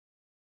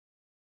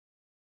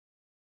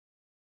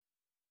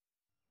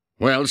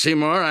Well,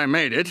 Seymour, I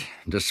made it,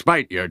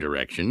 despite your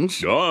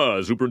directions.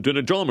 Ah,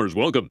 Superintendent Chalmers,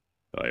 welcome.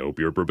 I hope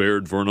you're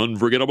prepared for an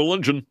unforgettable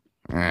luncheon.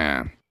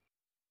 Yeah.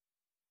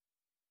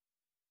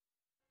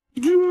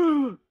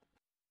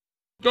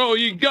 Oh,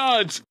 ye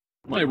gods!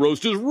 My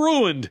roast is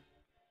ruined!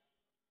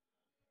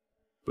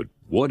 But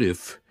what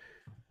if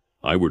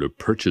I were to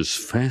purchase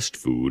fast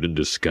food and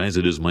disguise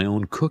it as my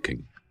own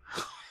cooking?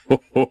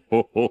 Ho, ho,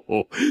 ho, ho,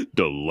 ho.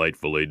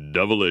 Delightfully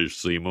devilish,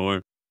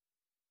 Seymour.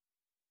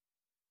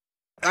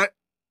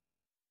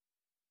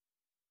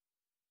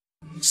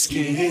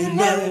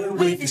 Skinner,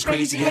 with his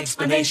crazy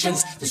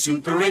explanations, the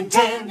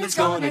superintendent's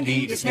gonna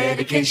need his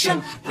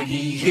medication. When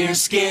he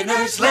hears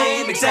Skinner's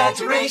lame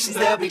exaggerations,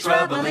 there'll be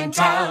trouble in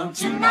town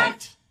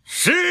tonight.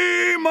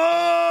 Seymour!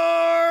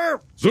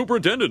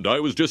 Superintendent, I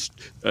was just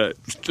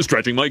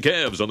stretching my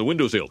calves on the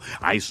windowsill.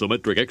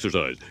 Isometric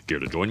exercise. Care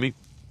to join me?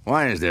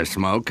 Why is there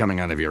smoke coming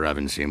out of your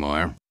oven,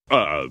 Seymour?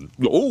 Oh,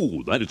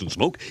 that isn't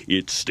smoke.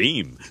 It's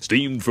steam.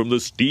 Steamed from the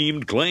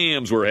steamed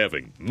clams we're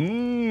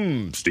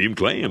having. Steamed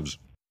clams.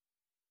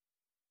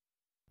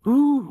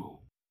 Ooh.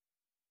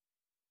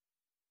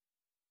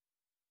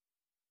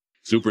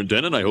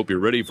 Superintendent, I hope you're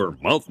ready for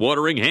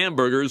mouth-watering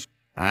hamburgers.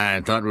 I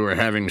thought we were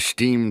having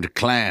steamed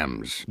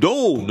clams.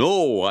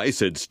 No, I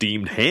said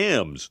steamed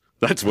hams.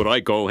 That's what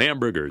I call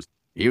hamburgers.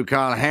 You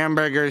call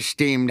hamburgers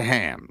steamed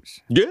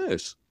hams?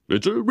 Yes,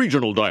 it's a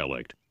regional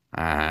dialect.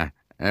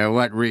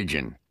 What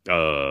region?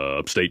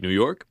 Upstate New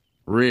York.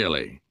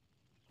 Really?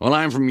 Well,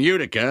 I'm from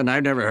Utica, and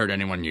I've never heard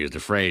anyone use the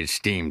phrase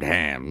steamed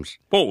hams.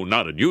 Oh,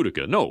 not in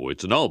Utica. No,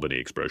 it's an Albany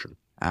expression.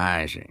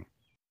 I see.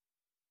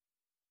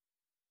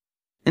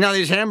 You know,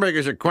 these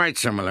hamburgers are quite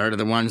similar to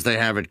the ones they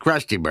have at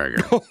Krusty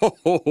Burger.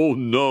 Oh,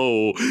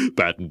 no.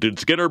 Patented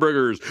Skinner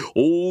Burgers.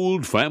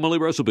 Old family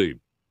recipe.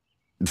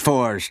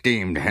 For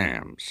steamed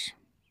hams.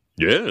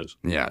 Yes.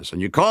 Yes,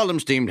 and you call them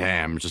steamed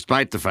hams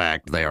despite the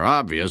fact they are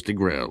obviously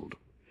grilled.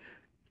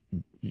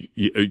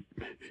 You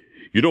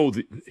know,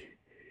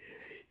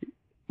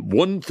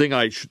 one thing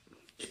I should...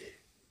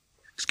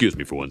 Excuse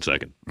me for 1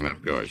 second.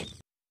 Of course.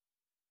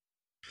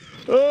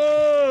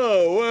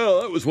 Oh,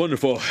 well, that was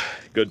wonderful.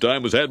 Good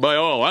time was had by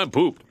all. I'm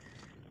pooped.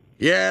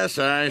 Yes,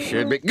 I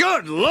should be.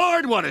 Good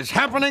Lord, what is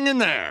happening in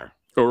there?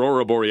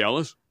 Aurora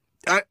Borealis?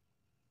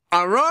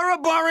 Aurora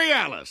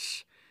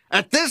Borealis.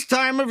 At this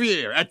time of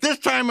year, at this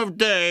time of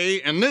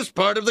day, in this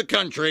part of the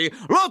country,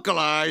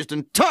 localized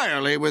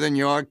entirely within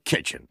your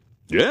kitchen.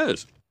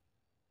 Yes.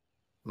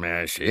 May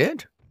I see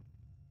it?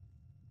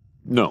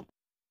 No.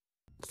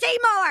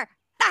 Seymour!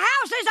 The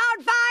house is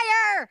on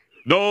fire!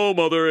 No,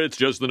 Mother, it's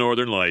just the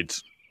Northern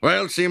Lights.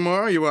 Well,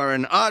 Seymour, you are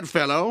an odd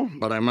fellow,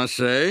 but I must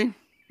say,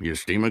 you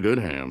steam a good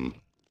ham.